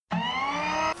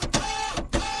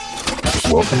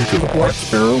Welcome to the Black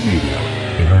Sparrow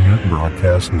Media Internet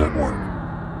Broadcast Network.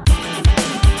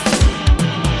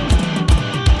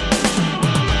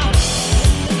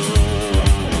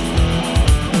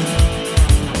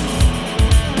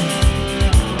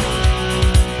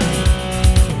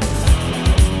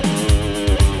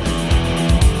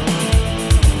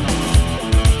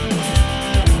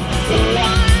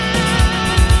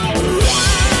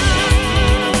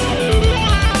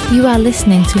 You are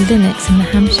listening to Linux in the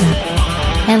Ham Shack.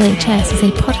 LHS is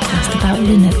a podcast about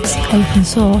Linux, open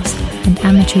source, and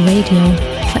amateur radio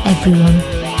for everyone.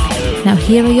 Now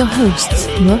here are your hosts,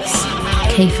 Russ,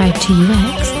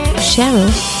 K52UX, Cheryl,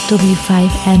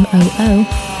 W5MOO,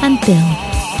 and Bill,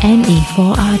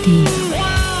 NE4RD.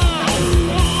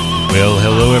 Well,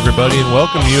 hello everybody and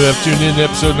welcome. You have tuned in to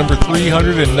episode number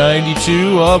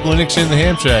 392 of Linux in the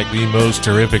Ham Shack, the most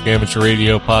terrific amateur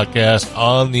radio podcast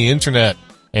on the internet.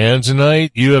 And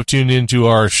tonight, you have tuned into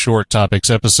our short topics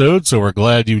episode, so we're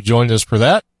glad you joined us for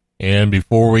that. And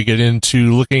before we get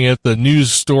into looking at the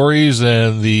news stories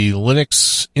and the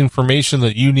Linux information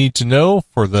that you need to know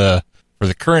for the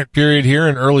current period here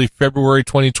in early February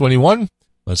 2021,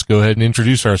 let's go ahead and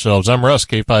introduce ourselves. I'm Russ,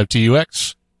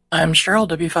 K5TUX. I'm Cheryl,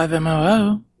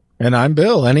 W5MOO. And I'm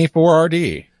Bill,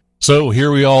 NE4RD. So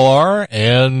here we all are,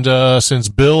 and since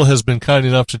Bill has been kind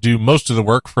enough to do most of the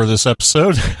work for this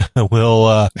episode, we'll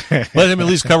let him at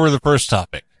least cover the first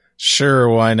topic. Sure,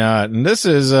 why not? And this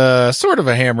is sort of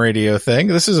a ham radio thing.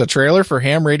 This is a trailer for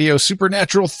ham radio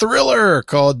supernatural thriller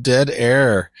called Dead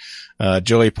Air.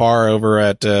 Joey Parr over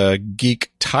at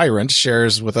Geek Tyrant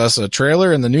shares with us a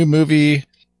trailer and the new movie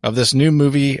of this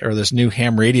new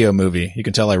ham radio movie. You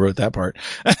can tell I wrote that part.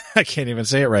 I can't even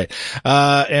say it right.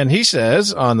 And he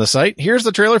says on the site, here's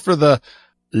the trailer for the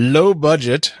low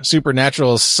budget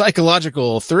supernatural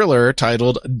psychological thriller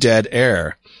titled Dead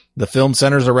Air. The film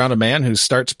centers around a man who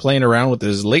starts playing around with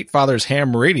his late father's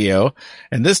ham radio,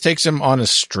 and this takes him on a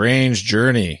strange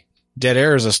journey. Dead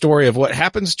Air is a story of what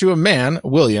happens to a man,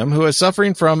 William, who is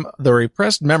suffering from the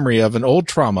repressed memory of an old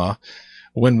trauma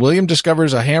when William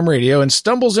discovers a ham radio and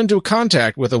stumbles into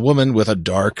contact with a woman with a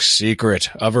dark secret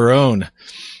of her own.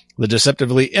 The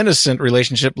deceptively innocent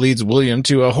relationship leads William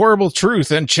to a horrible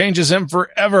truth and changes him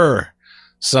forever.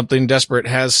 Something desperate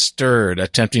has stirred,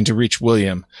 attempting to reach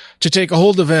William, to take a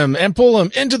hold of him and pull him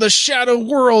into the shadow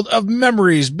world of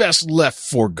memories best left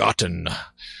forgotten.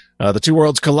 The two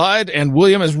worlds collide, and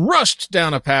William is rushed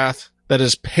down a path that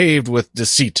is paved with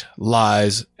deceit,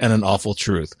 lies, and an awful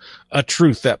truth. A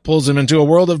truth that pulls him into a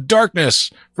world of darkness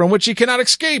from which he cannot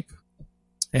escape.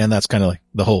 And that's kind of like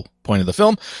the whole point of the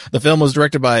film. The film was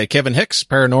directed by Kevin Hicks,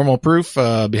 Paranormal Proof,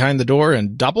 Behind the Door,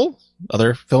 and Doppel,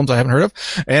 other films I haven't heard of.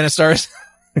 And it stars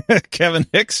Kevin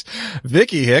Hicks,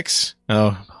 Vicky Hicks,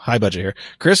 oh, high budget here,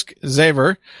 Chris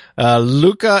Xaver,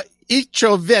 Luca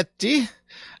Iciovetti,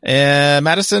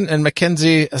 Madison and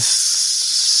Mackenzie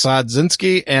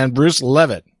Sadzinski, and Bruce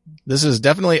Levitt. This is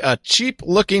definitely a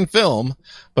cheap-looking film,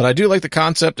 but I do like the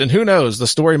concept, and who knows, the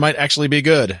story might actually be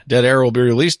good. Dead Air will be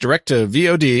released direct to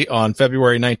VOD on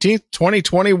February 19th,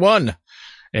 2021.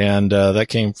 And that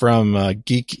came from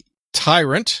Geek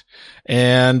Tyrant.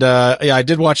 And yeah, I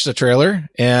did watch the trailer,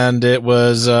 and it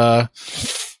was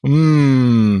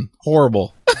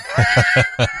horrible.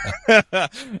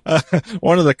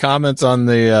 One of the comments on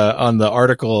the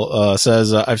article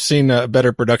says, I've seen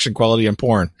better production quality in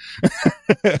porn.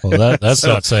 Well, that's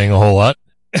not saying a whole lot.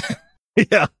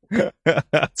 Yeah.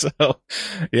 So,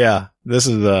 yeah, this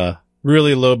is a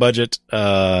really low budget,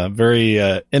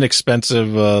 very inexpensive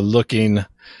looking,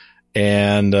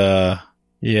 and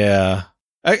yeah.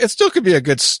 It still could be a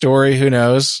good story, who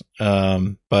knows?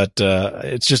 But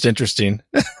it's just interesting.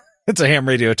 It's a ham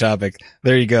radio topic.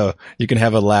 There you go. You can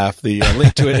have a laugh. The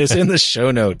link to it is in the show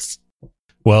notes.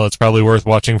 Well, it's probably worth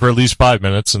watching for at least 5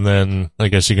 minutes, and then I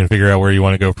guess you can figure out where you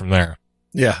want to go from there.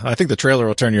 Yeah, I think the trailer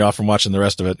will turn you off from watching the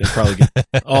rest of it. You'll probably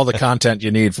get all the content you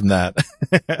need from that.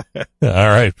 All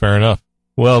right, fair enough.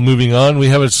 Well, moving on, we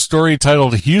have a story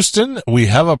titled Houston, We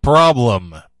Have a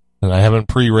Problem. And I haven't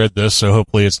pre-read this, so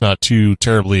hopefully it's not too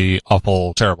terribly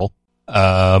terrible.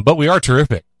 But we are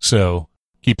terrific, so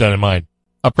keep that in mind.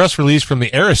 A press release from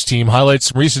the Eris team highlights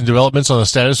some recent developments on the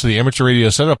status of the amateur radio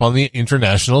setup on the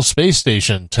International Space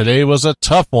Station. Today was a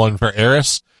tough one for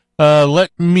Eris. Let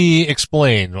me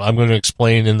explain. I'm going to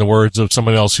explain in the words of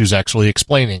someone else who's actually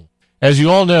explaining. As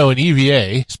you all know, an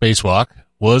EVA, spacewalk,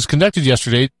 was conducted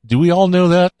yesterday. Do we all know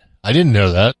that? I didn't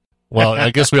know that. Well,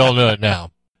 I guess we all know it now.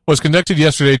 Was conducted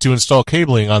yesterday to install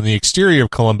cabling on the exterior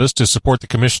of Columbus to support the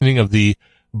commissioning of the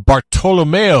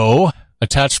Bartolomeo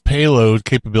attached payload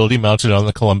capability mounted on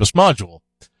the Columbus module.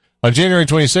 On January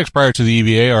 26, prior to the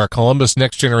EVA, our Columbus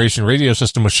Next Generation radio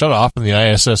system was shut off and the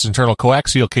ISS internal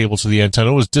coaxial cable to the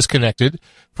antenna was disconnected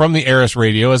from the ARIS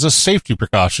radio as a safety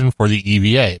precaution for the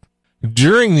EVA.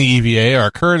 During the EVA, our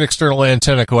current external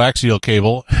antenna coaxial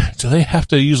cable, do they have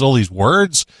to use all these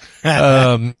words?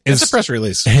 It's a press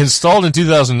release. Installed in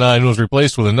 2009 was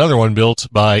replaced with another one built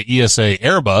by ESA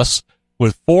Airbus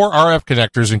with 4 RF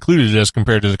connectors included as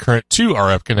compared to the current 2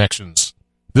 RF connections.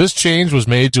 This change was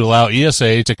made to allow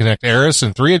ESA to connect ARIS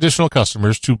and 3 additional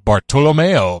customers to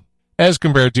Bartolomeo, as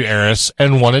compared to ARIS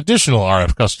and 1 additional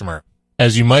RF customer.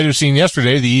 As you might have seen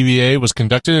yesterday, the EVA was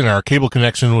conducted and our cable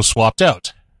connection was swapped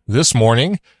out. This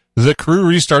morning, the crew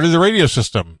restarted the radio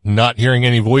system. Not hearing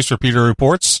any voice repeater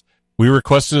reports, we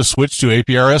requested a switch to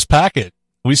APRS packet.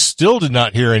 We still did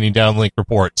not hear any downlink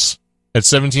reports. At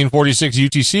 1746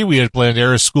 UTC, we had planned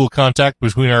ARIS school contact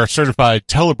between our certified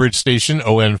Telebridge station,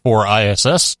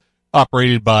 ON4ISS,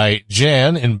 operated by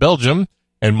Jan in Belgium,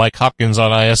 and Mike Hopkins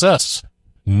on ISS.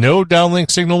 No downlink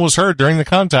signal was heard during the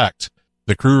contact.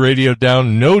 The crew radioed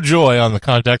down no joy on the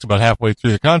contact about halfway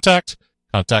through the contact,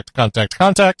 and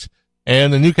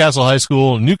the Newcastle High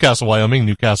School, Newcastle, Wyoming,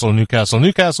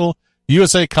 Newcastle,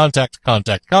 USA contact,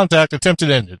 attempted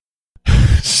ended.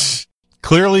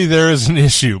 Clearly there is an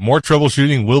issue. More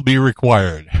troubleshooting will be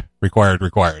required.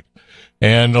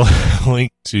 And a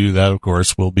link to that, of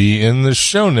course, will be in the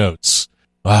show notes.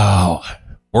 Wow.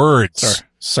 Words.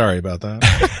 Sorry about that.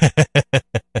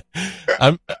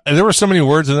 There were so many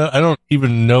words in that. I don't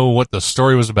even know what the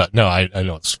story was about. No, I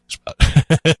know what the story's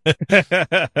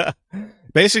about.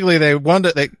 Basically,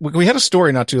 we had a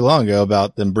story not too long ago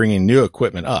about them bringing new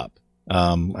equipment up.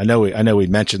 I know we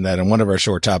mentioned that in one of our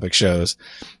short topic shows.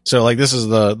 So like this is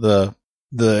the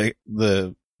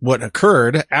what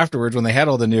occurred afterwards when they had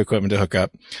all the new equipment to hook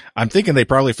up. I'm thinking they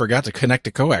probably forgot to connect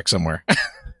to coax somewhere.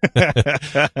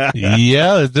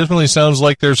 Yeah, it definitely sounds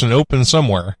like there's an open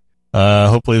somewhere.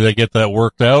 Hopefully they get that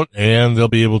worked out and they'll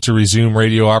be able to resume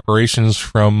radio operations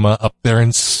from up there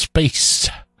in space.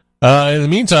 In the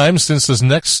meantime, since this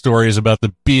next story is about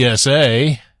the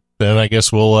BSA, then I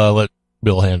guess we'll let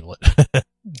Bill handle it.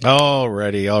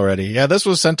 Alrighty. Yeah, this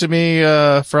was sent to me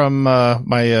from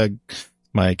my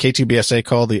K2BSA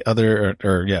call the other,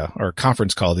 or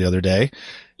conference call the other day.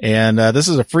 And this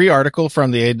is a free article from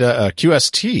the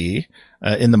QST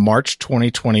in the March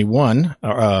 2021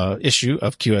 issue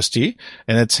of QST,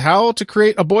 and it's how to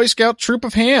create a Boy Scout troop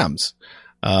of hams.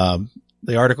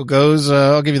 The article goes,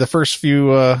 I'll give you the first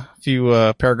few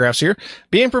paragraphs here.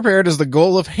 Being prepared is the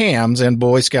goal of hams and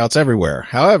Boy Scouts everywhere.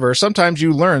 However, sometimes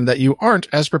you learn that you aren't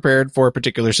as prepared for a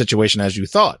particular situation as you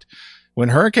thought. When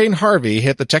Hurricane Harvey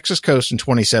hit the Texas coast in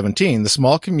 2017, the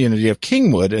small community of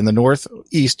Kingwood in the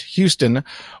northeast Houston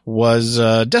was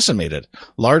decimated.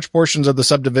 Large portions of the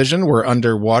subdivision were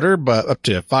underwater, but up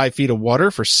to 5 feet of water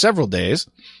for several days.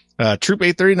 Troop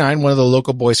 839, one of the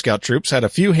local Boy Scout troops, had a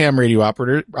few ham radio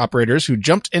operators who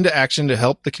jumped into action to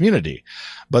help the community.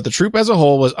 But the troop as a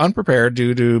whole was unprepared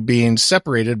due to being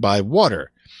separated by water.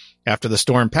 After the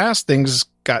storm passed, things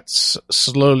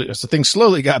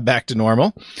slowly got back to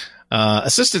normal.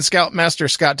 Assistant Scoutmaster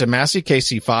Scott DeMasi,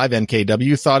 KC5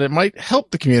 NKW, thought it might help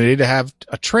the community to have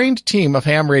a trained team of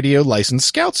ham radio licensed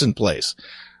scouts in place.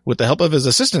 With the help of his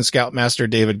Assistant Scoutmaster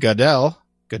David Godell,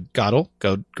 I'll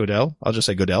just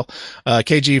say Godell,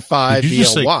 KG5 Did you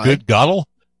just say Good Goddle?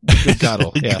 Good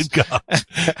Goddle, yes.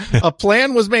 A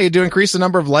plan was made to increase the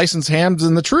number of licensed hams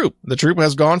in the troop. The troop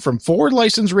has gone from 4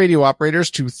 licensed radio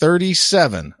operators to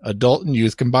 37, adult and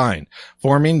youth combined,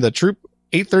 forming the Troop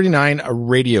 839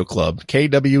 Radio Club,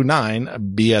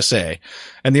 KW9 BSA.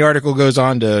 And the article goes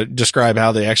on to describe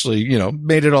how they actually,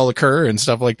 made it all occur and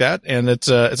stuff like that. And it's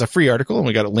a free article, and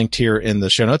we got it linked here in the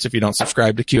show notes if you don't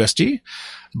subscribe to QST.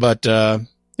 But, it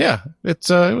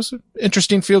was an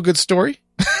interesting feel good story.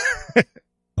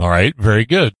 All right. Very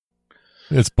good.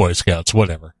 It's Boy Scouts,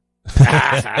 whatever.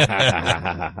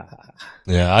 Yeah.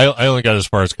 I only got as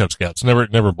far as Cub Scouts,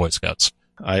 never Boy Scouts.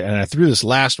 I threw this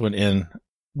last one in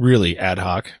really ad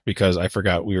hoc because I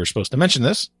forgot we were supposed to mention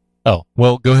this. Oh,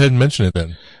 well, go ahead and mention it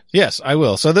then. Yes, I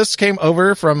will. So this came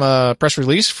over from a press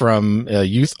release from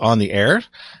Youth on the Air,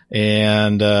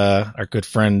 and our good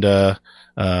friend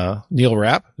Neil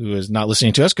Rapp, who is not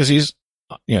listening to us because he's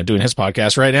doing his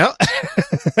podcast right now.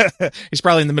 He's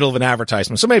probably in the middle of an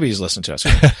advertisement, so maybe he's listening to us.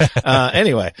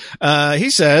 Anyway, he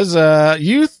says,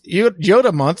 Youth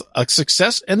Yoda Month, a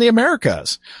success in the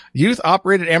Americas.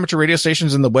 Youth-operated amateur radio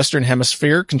stations in the Western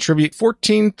Hemisphere contribute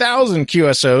 14,000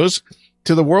 QSOs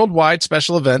to the worldwide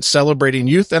special event celebrating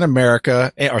youth and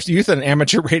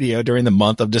amateur radio during the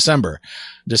month of December.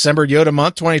 December Yoda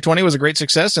Month 2020 was a great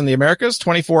success in the Americas.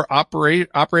 24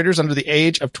 operators under the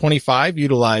age of 25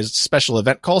 utilized special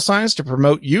event call signs to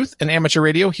promote youth and amateur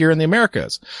radio here in the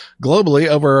Americas. Globally,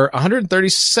 over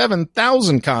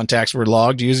 137,000 contacts were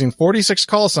logged using 46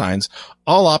 call signs,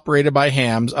 all operated by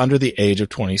hams under the age of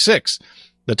 26.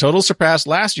 The total surpassed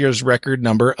last year's record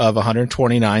number of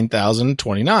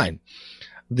 129,029.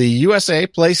 The USA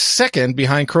placed second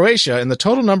behind Croatia in the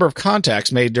total number of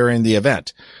contacts made during the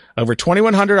event. Over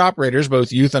 2,100 operators,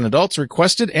 both youth and adults,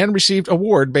 requested and received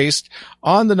award based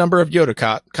on the number of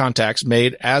Yoda contacts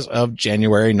made as of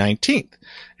January 19th.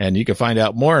 And you can find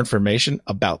out more information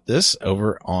about this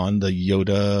over on the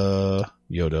Yoda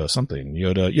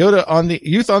on the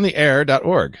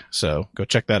youthontheair.org. So go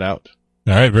check that out.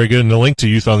 All right, very good. And the link to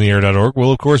youthontheair.org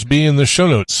will, of course, be in the show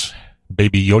notes.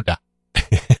 Baby Yoda.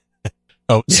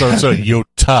 Oh, sorry,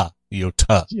 Yota.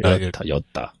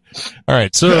 All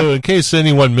right, so in case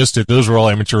anyone missed it, those were all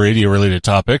amateur radio-related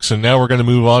topics, and now we're going to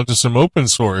move on to some open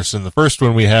source. And the first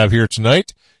one we have here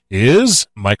tonight is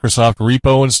Microsoft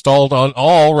Repo installed on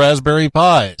all Raspberry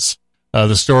Pis.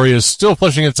 The story is still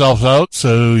fleshing itself out,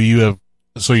 so you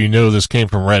know this came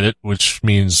from Reddit, which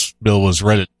means Bill was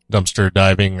Reddit dumpster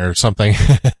diving or something.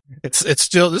 It's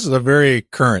still, this is a very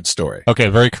current story. Okay,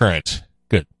 very current.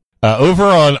 Good. Over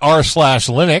on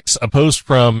r/Linux, a post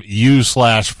from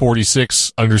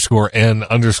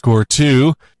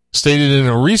u/46_n_2 stated in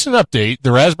a recent update,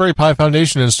 the Raspberry Pi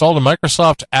Foundation installed a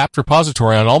Microsoft apt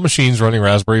repository on all machines running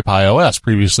Raspberry Pi OS,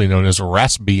 previously known as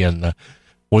Raspbian,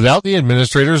 without the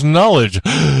administrator's knowledge.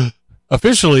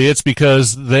 Officially, it's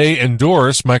because they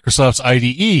endorse Microsoft's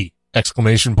IDE!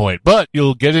 But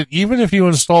you'll get it even if you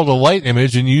installed a light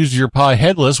image and used your Pi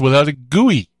headless without a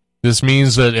GUI. This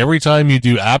means that every time you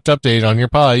do apt update on your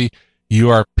Pi, you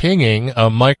are pinging a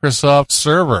Microsoft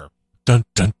server. Dun,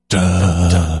 dun,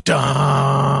 dun. Dun,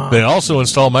 dun. They also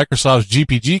install Microsoft's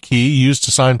GPG key used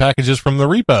to sign packages from the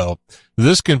repo.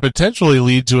 This can potentially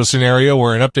lead to a scenario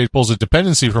where an update pulls a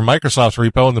dependency from Microsoft's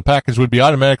repo and the package would be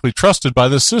automatically trusted by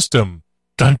the system.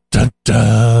 Dun, dun,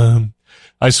 dun.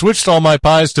 I switched all my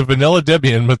Pis to vanilla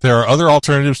Debian, but there are other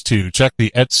alternatives too. Check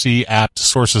the etc apt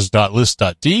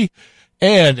sources.list.d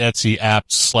and etc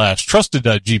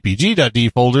apt/trusted.gpg.d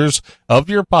folders of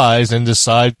your Pis and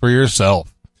decide for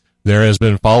yourself. There has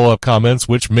been follow-up comments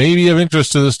which may be of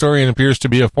interest to the story and appears to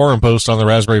be a forum post on the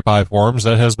Raspberry Pi forums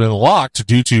that has been locked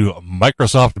due to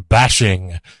Microsoft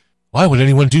bashing. Why would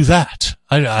anyone do that?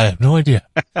 I have no idea.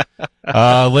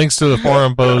 Links to the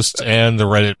forum post and the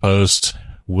Reddit post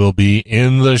will be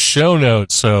in the show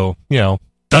notes. So, dun,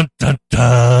 dun,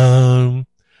 dun.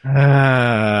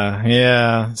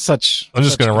 Yeah, I'm just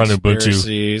going to run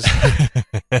Ubuntu.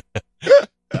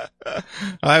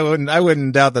 I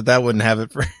wouldn't doubt that wouldn't have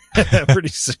it pretty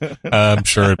soon. I'm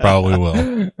sure it probably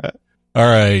will. All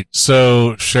right.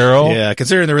 So, Cheryl. Yeah,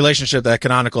 considering the relationship that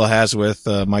Canonical has with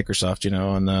Microsoft,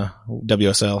 on the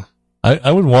WSL.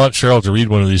 I would want Cheryl to read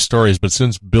one of these stories, but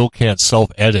since Bill can't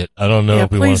self-edit, I don't know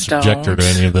if we want to subject her to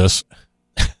any of this.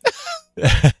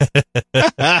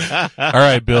 All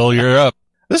right, Bill, you're up.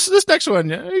 This next one,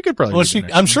 you could probably. Well,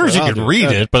 I'm sure she could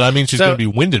read it, but I mean, she's going to be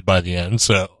winded by the end,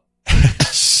 so.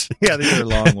 Yeah, these are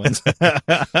long ones.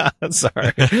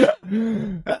 Sorry.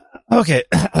 Okay.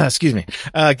 Excuse me.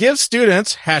 Give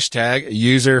students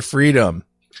 #user freedom.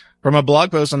 From a blog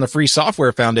post on the Free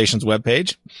Software Foundation's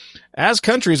webpage. As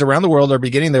countries around the world are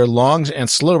beginning their long and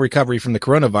slow recovery from the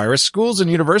coronavirus, schools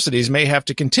and universities may have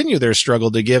to continue their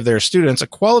struggle to give their students a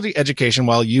quality education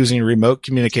while using remote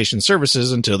communication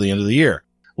services until the end of the year.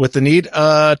 With the need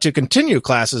to continue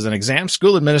classes and exams,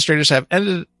 school administrators have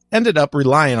ended up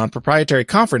relying on proprietary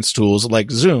conference tools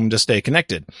like Zoom to stay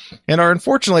connected, and are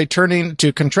unfortunately turning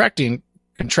to contracting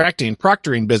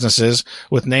proctoring businesses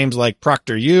with names like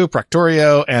ProctorU,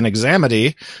 Proctorio, and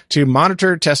Examity to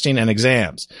monitor testing and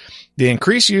exams. The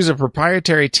increased use of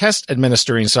proprietary test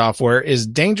administering software is a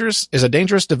dangerous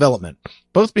development,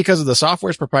 both because of the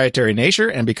software's proprietary nature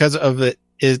and because of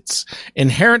its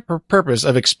inherent purpose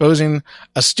of exposing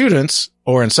a student's,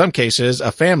 or in some cases,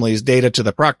 a family's data to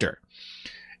the proctor.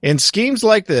 In schemes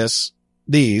like the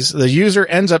user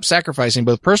ends up sacrificing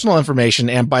both personal information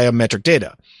and biometric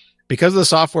data. Because the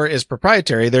software is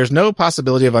proprietary, there's no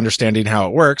possibility of understanding how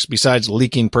it works besides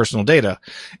leaking personal data.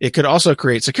 It could also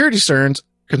create security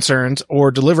concerns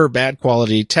or deliver bad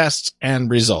quality tests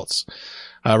and results.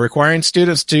 Requiring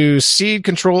students to cede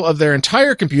control of their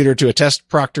entire computer to a test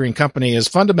proctoring company is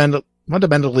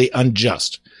fundamentally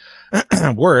unjust.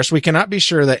 Worse, we cannot be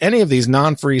sure that any of these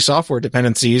non-free software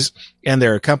dependencies and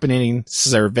their accompanying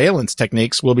surveillance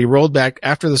techniques will be rolled back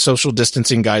after the social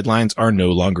distancing guidelines are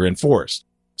no longer enforced.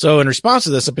 So in response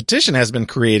to this, a petition has been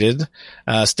created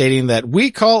stating that we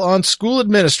call on school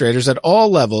administrators at all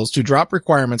levels to drop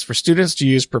requirements for students to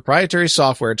use proprietary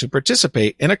software to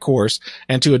participate in a course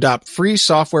and to adopt free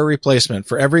software replacement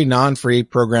for every non-free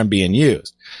program being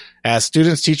used. As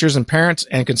students, teachers, and parents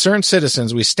and concerned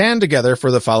citizens, we stand together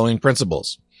for the following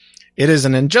principles. It is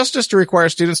an injustice to require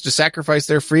students to sacrifice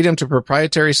their freedom to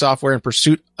proprietary software in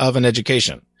pursuit of an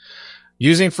education.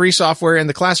 Using free software in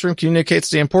the classroom communicates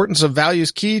the importance of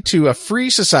values key to a free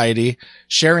society,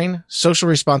 sharing, social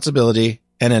responsibility,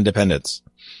 and independence.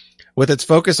 With its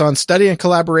focus on study and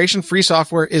collaboration, free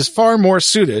software is far more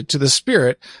suited to the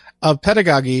spirit of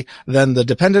pedagogy than the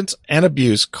dependence and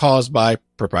abuse caused by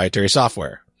proprietary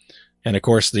software. And of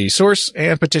course, the source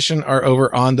and petition are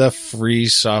over on the Free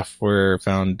Software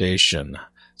Foundation's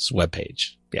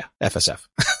webpage. Yeah, FSF.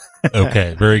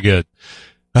 Okay, very good.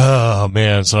 Oh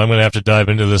man, so I'm going to have to dive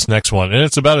into this next one. And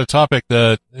it's about a topic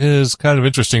that is kind of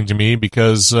interesting to me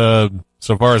because, so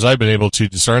far as I've been able to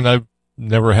discern, I've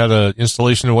never had an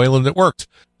installation of Wayland that worked.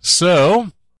 So.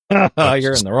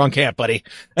 You're in the wrong camp, buddy.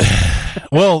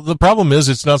 Well, the problem is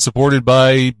it's not supported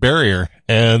by Barrier,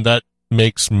 and that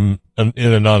makes it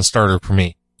a non-starter for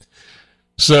me.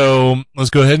 So let's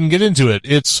go ahead and get into it.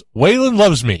 It's Wayland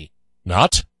Loves Me.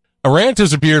 Not. A rant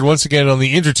has appeared once again on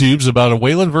the intertubes about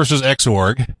Wayland versus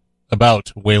Xorg,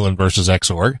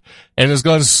 and has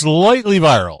gone slightly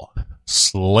viral.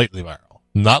 Slightly viral.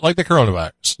 Not like the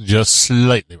coronavirus, just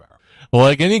slightly viral.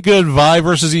 Like any good Vi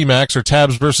versus Emacs or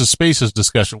Tabs versus Spaces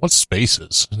discussion. What's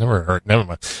Spaces? Never heard. Never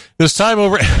mind. This time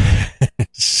over on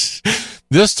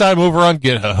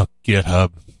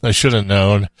GitHub. I should have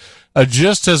known. A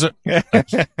gist has a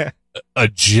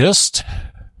gist?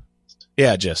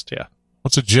 Yeah, gist, yeah.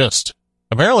 What's a gist?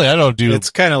 Apparently I don't do. It's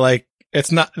kind of like,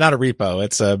 it's not a repo.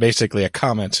 It's basically a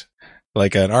comment,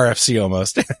 like an RFC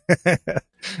almost.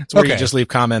 It's where you just leave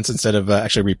comments instead of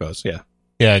actually repos. Yeah.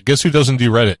 Yeah. Guess who doesn't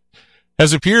do Reddit?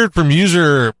 Has appeared from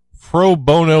user Pro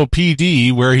Bono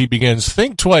PD, where he begins,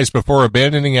 think twice before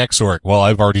abandoning Xorg. Well,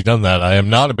 I've already done that. I am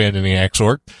not abandoning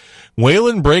Xorg.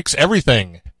 Wayland breaks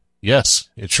everything. Yes,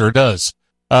 it sure does.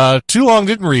 Too long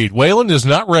didn't read. Wayland is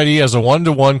not ready as a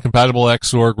one-to-one compatible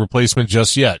Xorg replacement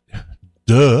just yet.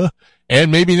 Duh.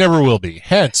 And maybe never will be.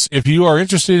 Hence, if you are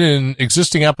interested in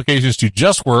existing applications to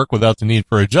just work without the need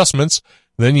for adjustments,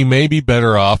 then you may be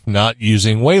better off not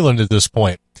using Wayland at this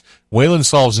point. Wayland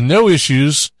solves no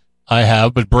issues I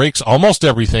have, but breaks almost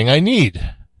everything I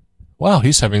need. Wow,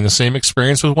 he's having the same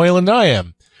experience with Wayland I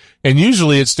am. And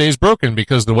usually it stays broken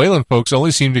because the Wayland folks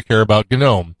only seem to care about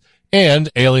GNOME, and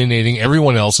alienating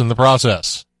everyone else in the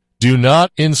process. Do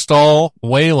not install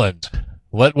Wayland.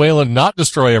 Let Wayland not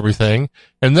destroy everything,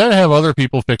 and then have other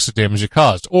people fix the damage it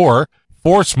caused. Or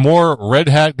force more Red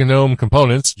Hat GNOME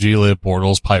components, glib,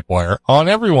 portals, pipewire, on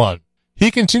everyone. He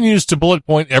continues to bullet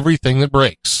point everything that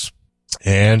breaks.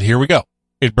 And here we go.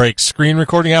 It breaks screen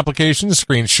recording applications,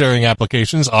 screen sharing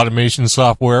applications, automation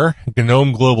software,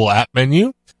 GNOME global app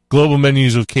menu, global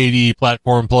menus with KDE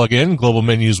platform plugin, global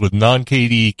menus with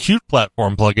non-KDE Qt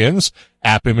platform plugins,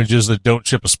 app images that don't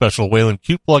ship a special Wayland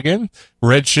Qt plugin,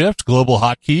 Redshift, global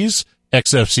hotkeys,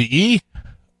 XFCE,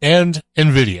 and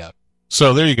NVIDIA.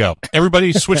 So there you go.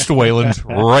 Everybody switch to Wayland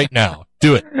right now.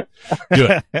 Do it. Do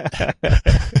it.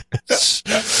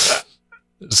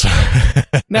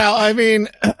 Now, I mean,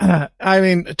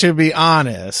 to be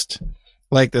honest,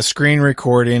 like the screen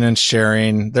recording and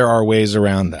sharing, there are ways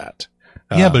around that.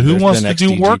 Yeah, but who wants to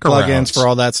do workarounds? Plugins for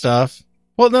all that stuff.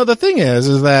 Well, no, the thing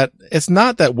is that it's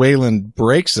not that Wayland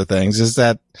breaks the things, is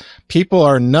that people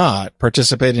are not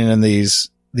participating in these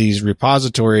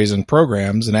repositories and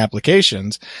programs and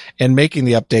applications and making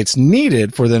the updates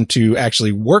needed for them to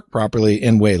actually work properly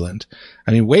in Wayland.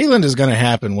 I mean, Wayland is going to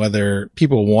happen whether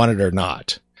people want it or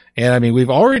not. And I mean, we've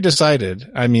already decided,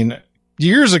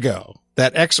 years ago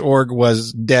that Xorg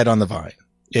was dead on the vine.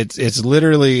 It's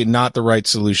literally not the right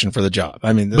solution for the job.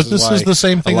 I mean, this is the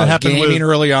same thing that happened gaming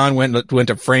early on went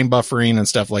to frame buffering and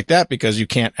stuff like that because you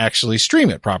can't actually stream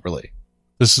it properly.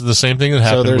 This is the same thing that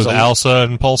happened with ALSA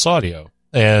and Pulse Audio.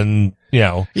 And,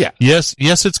 yes,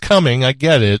 it's coming. I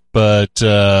get it, but,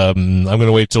 I'm going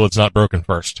to wait till it's not broken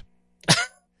first.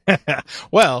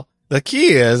 Well, the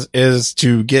key is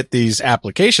to get these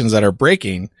applications that are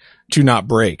breaking to not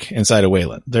break inside of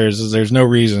Wayland. There's no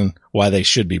reason why they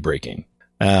should be breaking.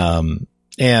 And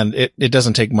it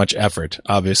doesn't take much effort,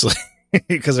 obviously.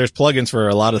 because there's plugins for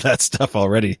a lot of that stuff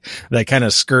already that kind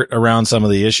of skirt around some of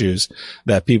the issues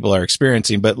that people are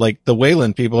experiencing. But like the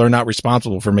Wayland people are not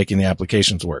responsible for making the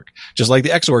applications work. Just like the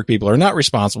Xorg people are not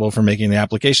responsible for making the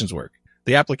applications work.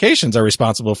 The applications are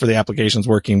responsible for the applications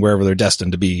working wherever they're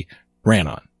destined to be ran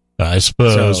on. I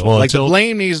suppose. So, well, like the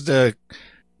blame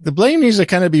needs to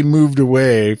kind of be moved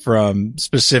away from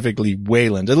specifically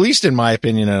Wayland, at least in my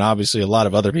opinion, and obviously a lot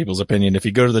of other people's opinion. If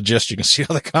you go to the gist, you can see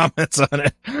all the comments on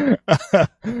it.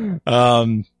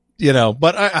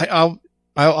 But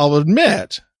I'll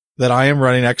admit that I am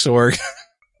running Xorg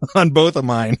on both of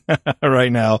mine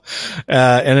right now.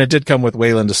 And it did come with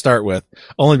Wayland to start with,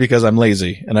 only because I'm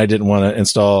lazy and I didn't want to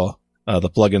install the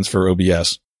plugins for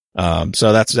OBS.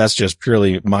 So that's just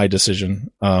purely my decision.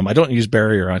 I don't use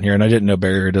Barrier on here, and I didn't know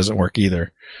Barrier doesn't work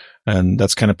either. And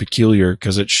that's kind of peculiar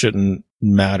because it shouldn't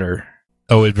matter.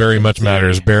 Oh, it very much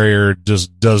matters. Barrier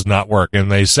just does not work. And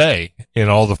they say in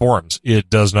all the forums, it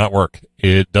does not work.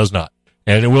 It does not.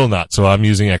 And it will not. So I'm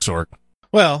using Xorg.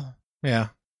 Well, yeah.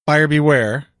 Buyer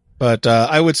beware. But,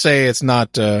 I would say it's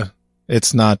not a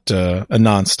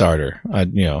non-starter.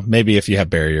 Maybe if you have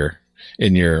Barrier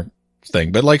in your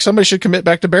thing, but like somebody should commit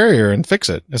back to Barrier and fix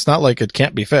it. It's not like it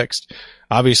can't be fixed.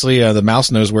 Obviously, the mouse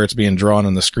knows where it's being drawn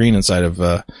on the screen inside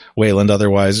of Wayland.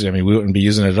 Otherwise, we wouldn't be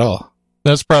using it at all.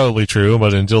 That's probably true,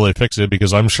 but until they fix it,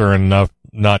 because I'm sure enough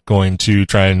not going to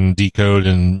try and decode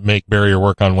and make Barrier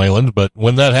work on Wayland. But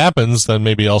when that happens, then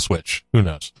maybe I'll switch. Who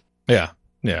knows? Yeah.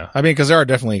 Because there are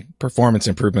definitely performance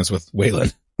improvements with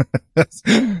Wayland.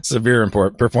 Severe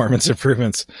performance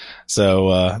improvements.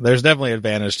 So there's definitely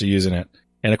advantage to using it.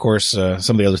 And of course,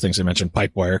 some of the other things I mentioned,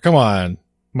 Pipewire. Come on.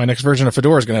 My next version of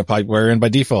Fedora is going to have Pipewire in by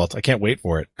default. I can't wait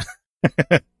for it.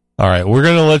 All right. We're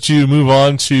going to let you move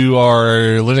on to our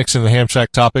Linux in the Ham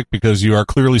Shack topic because you are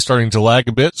clearly starting to lag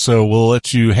a bit. So we'll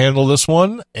let you handle this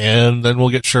one and then we'll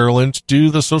get Sherilyn to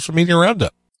do the social media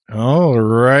roundup. All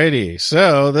righty.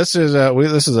 So this is a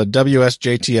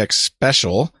WSJTX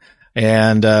special.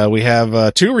 And we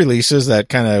have two releases that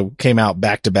kind of came out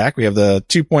back to back. We have the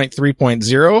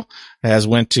 2.3.0 has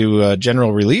went to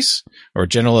general release or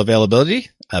general availability.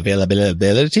 And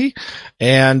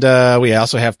we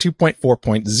also have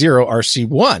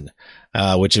 2.4.0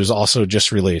 RC1, which was also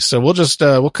just released. So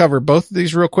we'll cover both of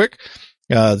these real quick.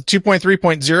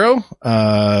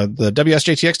 2.3.0, the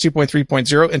WSJTX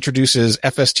 2.3.0 introduces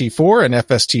FST4 and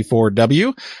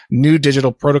FST4W, new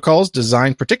digital protocols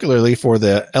designed particularly for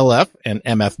the LF and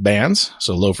MF bands,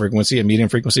 so low frequency and medium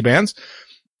frequency bands.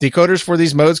 Decoders for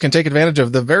these modes can take advantage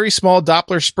of the very small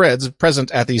Doppler spreads present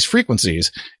at these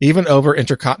frequencies, even over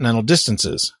intercontinental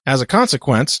distances. As a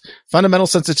consequence, fundamental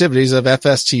sensitivities of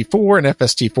FST4 and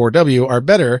FST4W are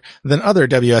better than other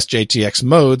WSJTX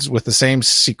modes with the same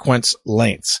sequence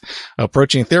lengths,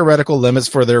 approaching theoretical limits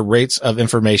for their rates of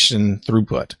information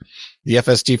throughput. The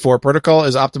FST4 protocol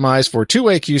is optimized for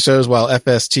two-way QSOs, while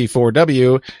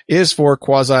FST4W is for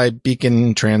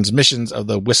quasi-beacon transmissions of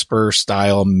the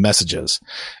whisper-style messages.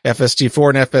 FST4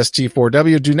 and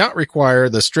FST4W do not require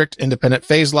the strict independent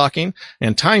phase locking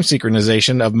and time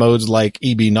synchronization of modes like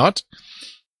EB0.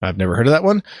 I've never heard of that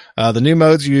one. The new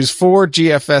modes use 4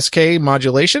 GFSK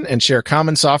modulation and share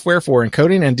common software for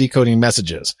encoding and decoding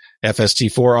messages.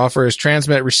 FST4 offers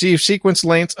transmit-receive sequence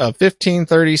lengths of 15,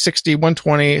 30, 60,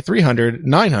 120, 300,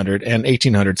 900, and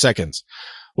 1800 seconds,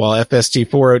 while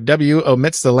FST4W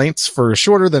omits the lengths for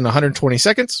shorter than 120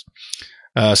 seconds.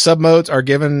 Submodes are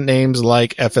given names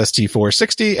like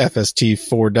FST460,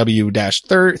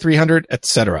 FST4W-300,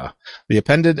 etc. The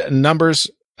appended numbers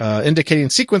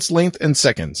indicating sequence length in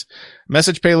seconds.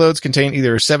 Message payloads contain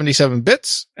either 77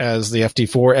 bits, as the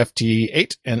FT4,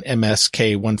 FT8, and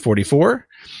MSK144,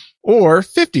 or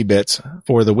 50 bits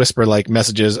for the whisper-like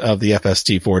messages of the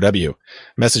FST4W.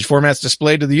 Message formats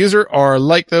displayed to the user are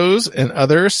like those in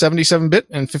other 77-bit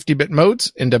and 50-bit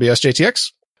modes in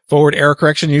WSJTX. Forward error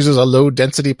correction uses a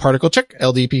low-density particle check,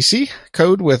 LDPC,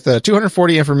 code with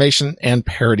 240 information and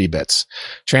parity bits.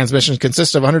 Transmissions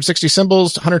consist of 160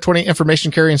 symbols, 120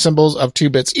 information-carrying symbols of 2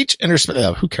 bits each.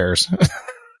 Who cares?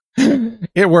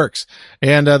 It works.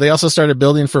 And they also started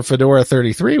building for Fedora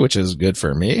 33, which is good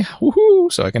for me. Woohoo!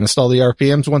 So I can install the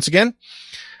RPMs once again.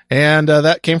 And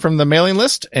that came from the mailing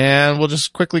list. And we'll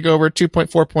just quickly go over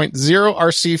 2.4.0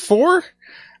 RC4.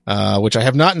 Which I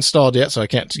have not installed yet, so I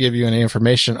can't give you any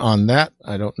information on that.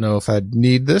 I don't know if I'd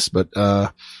need this, but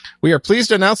we are pleased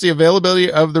to announce the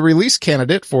availability of the release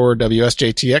candidate for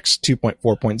WSJTX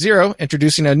 2.4.0,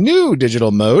 introducing a new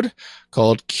digital mode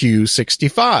called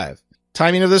Q65.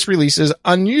 Timing of this release is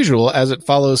unusual as it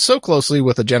follows so closely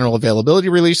with the general availability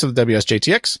release of the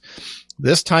WSJTX.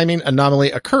 This timing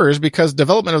anomaly occurs because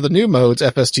development of the new modes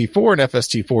FST4 and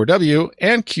FST4W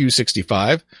and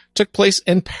Q65 took place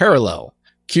in parallel.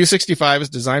 Q65 is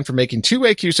designed for making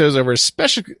two-way QSOs over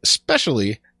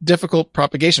especially difficult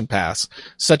propagation paths,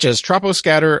 such as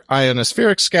troposcatter,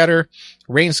 ionospheric scatter,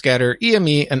 rain scatter,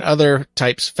 EME, and other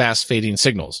types fast-fading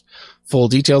signals. Full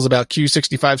details about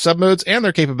Q65 submodes and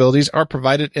their capabilities are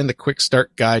provided in the Quick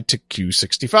Start Guide to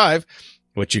Q65,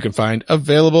 which you can find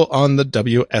available on the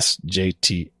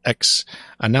WSJTX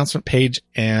announcement page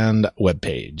and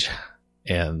webpage.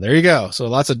 And there you go. So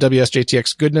lots of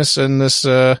WSJTX goodness in this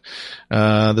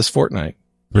fortnight.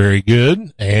 Very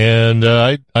good. And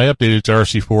I updated to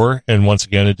RC4, and once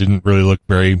again, it didn't really look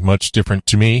very much different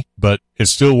to me, but it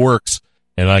still works,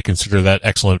 and I consider that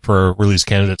excellent for release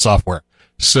candidate software.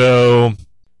 So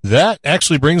that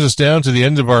actually brings us down to the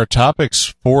end of our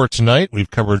topics for tonight. We've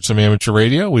covered some amateur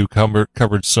radio, we've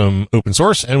covered some open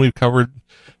source, and we've covered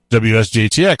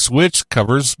WSJTX, which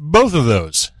covers both of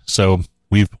those. So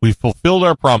we've fulfilled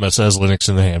our promise as Linux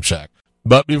in the Ham Shack.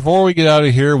 But before we get out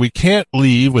of here, we can't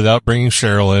leave without bringing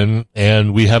Cheryl in,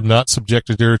 and we have not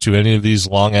subjected her to any of these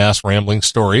long-ass rambling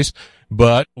stories,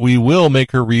 but we will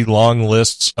make her read long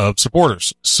lists of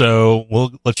supporters. So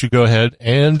we'll let you go ahead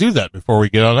and do that before we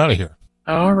get on out of here.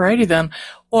 Alrighty then.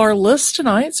 Well, our list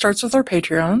tonight starts with our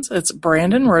Patreons. It's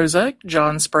Brandon Rozek,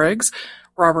 John Spriggs,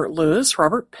 Robert Lewis,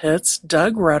 Robert Pitts,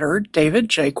 Doug Rudder, David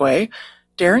Jakeway,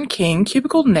 Darren King,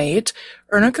 Cubicle Nate,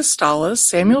 Erna Costales,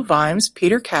 Samuel Vimes,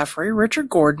 Peter Caffrey, Richard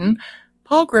Gordon,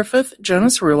 Paul Griffith,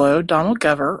 Jonas Rulo, Donald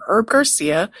Gover, Herb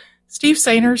Garcia, Steve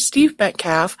Sainer, Steve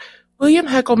Metcalf, William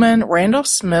Heckelman, Randolph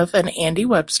Smith, and Andy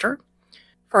Webster.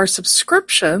 For our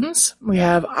subscriptions, we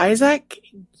have Isaac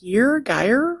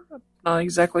Geyer, not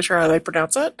exactly sure how they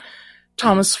pronounce it,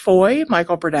 Thomas Foy,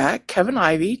 Michael Burdack, Kevin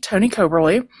Ivey, Tony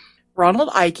Coberly,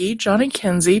 Ronald Ike, Johnny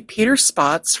Kinsey, Peter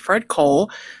Spots, Fred Cole,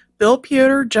 Bill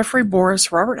Piotr, Jeffrey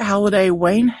Boris, Robert Halliday,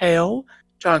 Wayne Hale,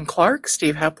 John Clark,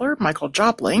 Steve Hepler, Michael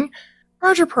Jopling,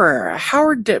 Roger Pereira,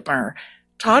 Howard Dittmer,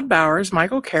 Todd Bowers,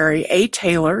 Michael Carey, A.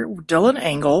 Taylor, Dylan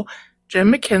Engel,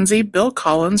 Jim McKenzie, Bill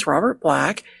Collins, Robert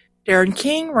Black, Darren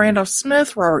King, Randolph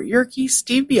Smith, Robert Yerke,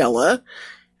 Steve Biella,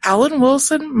 Alan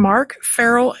Wilson, Mark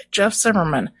Farrell, Jeff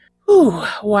Zimmerman. Ooh,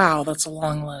 wow, that's a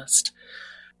long list.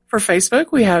 For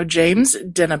Facebook, we have James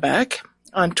Dennebeck.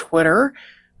 On Twitter,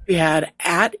 we had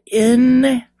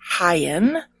 @InHyen,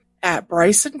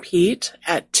 @Bryson Pete,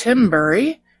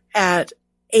 @Timbury,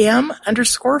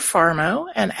 @Am_Farmo,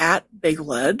 and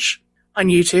 @Bigledge. On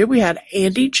YouTube, we had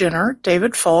Andy Jenner,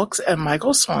 David Folks, and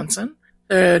Michael Swanson.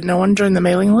 No one joined the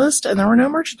mailing list, and there were no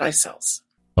merchandise sales.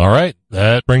 All right.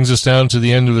 That brings us down to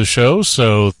the end of the show.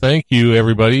 So thank you,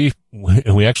 everybody.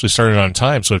 We actually started on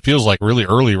time, so it feels like really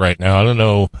early right now. I don't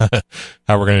know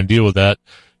how we're going to deal with that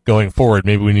going forward.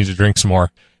 Maybe we need to drink some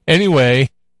more. Anyway,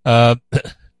 don't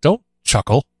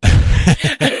chuckle.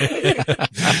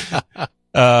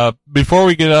 Before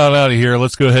we get on out of here,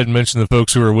 let's go ahead and mention the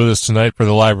folks who are with us tonight for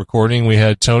the live recording. We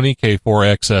had Tony,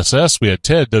 K4XSS. We had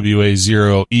Ted,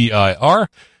 WA0EIR.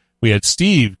 We had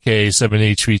Steve,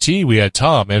 K7HVT. We had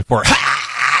Tom, N4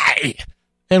 Hi!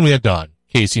 And we had Don,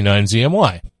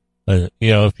 KC9ZMY.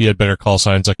 If you had better call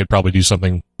signs, I could probably do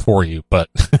something for you, but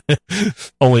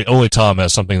only Tom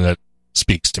has something that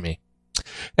speaks to me.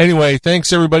 Anyway,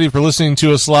 thanks everybody for listening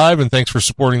to us live, and thanks for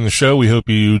supporting the show. We hope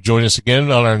you join us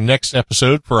again on our next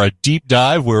episode for a deep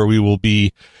dive where we will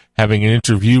be having an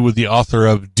interview with the author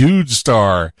of Dude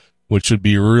Star, which should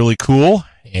be really cool.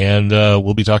 And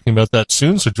we'll be talking about that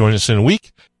soon, so join us in a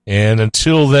week. And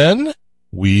until then,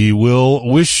 we will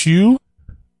wish you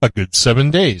a good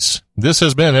 7 days. This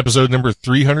has been episode number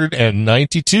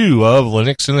 392 of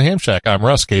Linux in the Ham Shack. I'm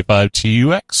Russ,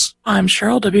 K5TUX. I'm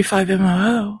Cheryl,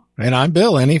 W5MOO. And I'm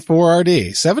Bill,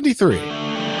 NE4RD, 73.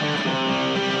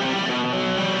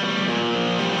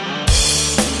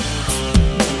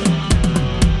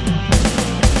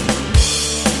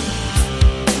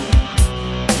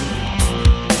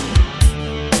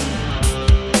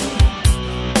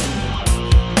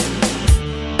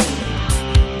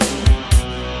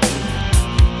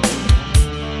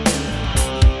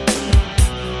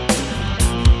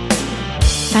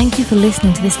 Thank you for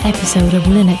listening to this episode of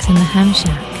Linux in the Ham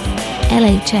Shack.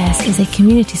 LHS is a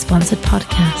community-sponsored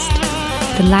podcast.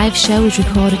 The live show is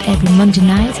recorded every Monday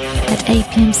night at 8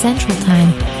 p.m. Central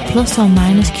Time,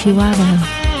 ± QRL.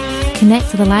 Connect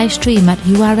to the live stream at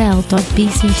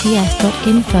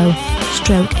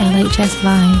url.bcts.info/LHS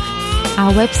Live.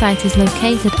 Our website is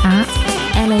located at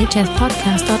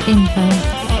lhspodcast.info.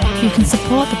 You can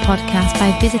support the podcast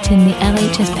by visiting the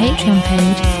LHS Patreon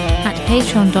page at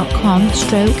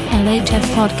patreon.com/LHS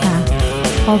Podcast.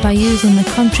 or by using the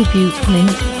Contribute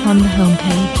link on the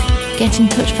homepage. Get in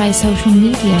touch via social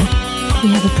media. We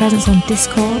have a presence on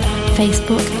Discord,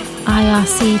 Facebook,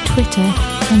 IRC, Twitter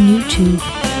and YouTube.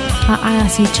 Our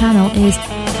IRC channel is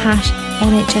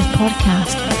 #LHS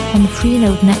Podcast on the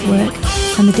Freenode network,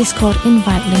 and the Discord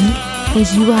invite link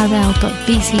is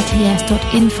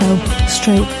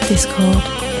url.bcts.info/Discord.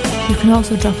 You can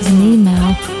also drop us an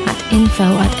email at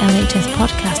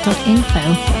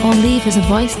info@lhspodcast.info or leave us a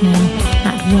voicemail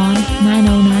at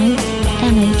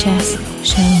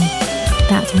 1-909-LHS-SHOW.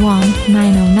 That's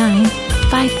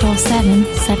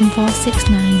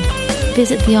 1-909-547-7469.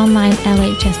 Visit the online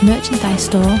LHS merchandise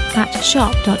store at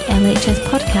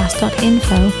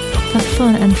shop.lhspodcast.info for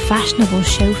fun and fashionable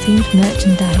show-themed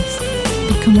merchandise.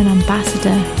 Become an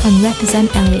ambassador and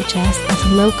represent LHS at a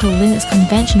local Linux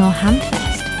convention or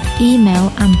Hamfest.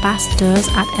 Email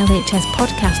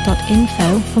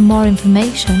ambassadors@lhspodcast.info for more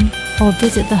information or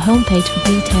visit the homepage for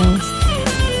details.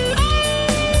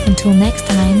 Until next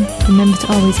time, remember to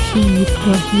always heed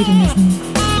your hedonism.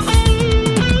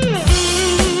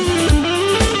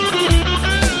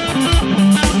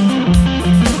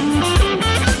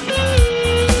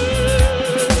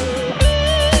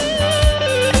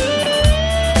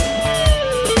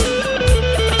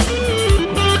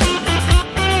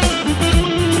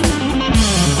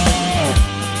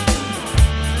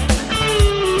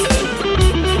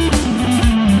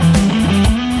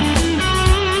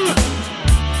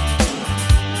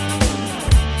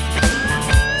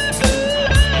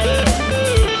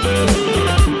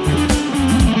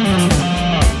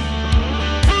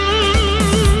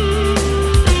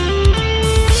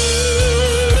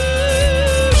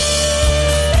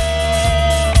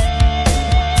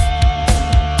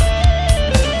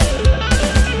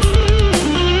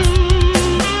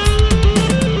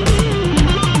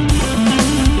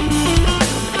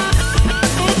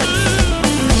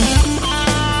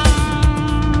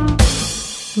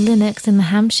 Linux in the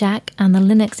Ham Shack and the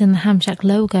Linux in the Ham Shack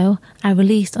logo are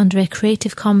released under a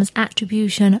Creative Commons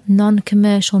Attribution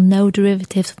Non-Commercial No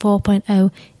Derivatives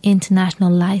 4.0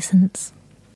 International License.